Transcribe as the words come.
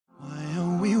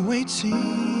waiting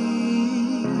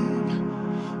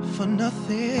for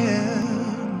nothing.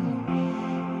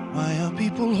 Why are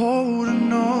people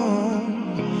holding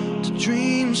on to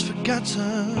dreams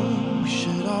forgotten? We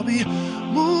should all be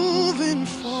moving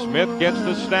forward. Smith gets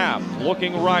the snap,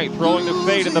 looking right, throwing the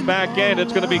fade in the back end.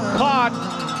 It's going to be caught.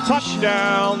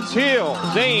 Touchdown, Teal.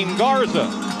 Zane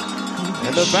Garza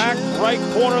in the back right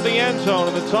corner of the end zone,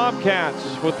 and the Tomcats,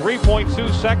 with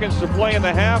 3.2 seconds to play in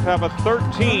the half, have a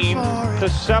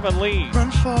 13-7 lead. Run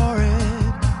for it,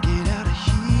 get out of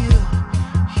here.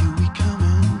 Here we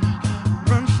coming.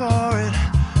 Run for it,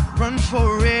 run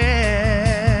for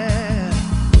it.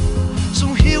 So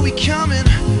here we coming.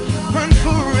 Run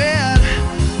for it,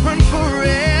 run for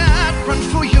it, run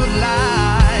for your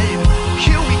life.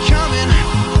 Here we coming.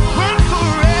 Run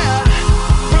for it,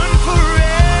 run for it.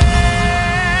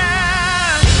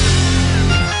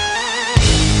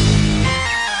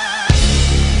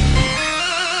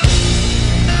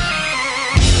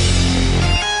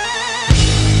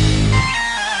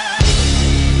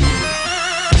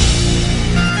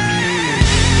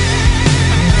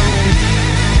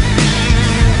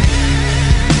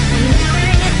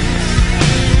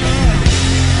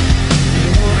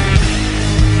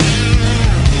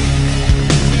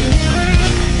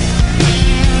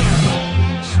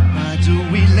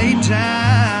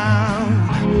 Down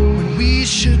when we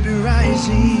should be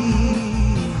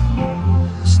rising.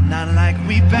 It's not like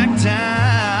we back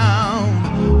down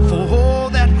for all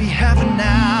that we have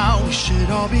now. We should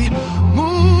all be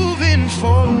moving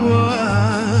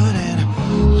forward and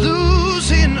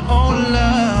losing all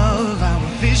of our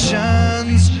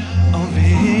visions of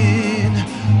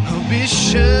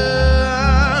inhibition.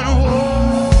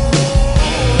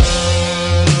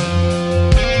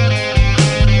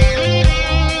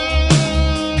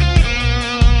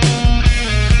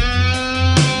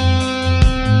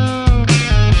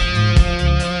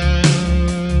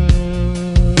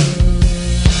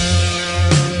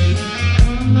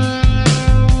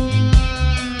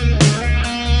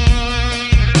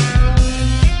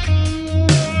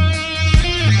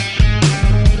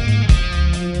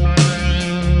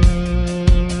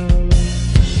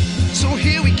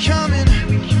 Coming.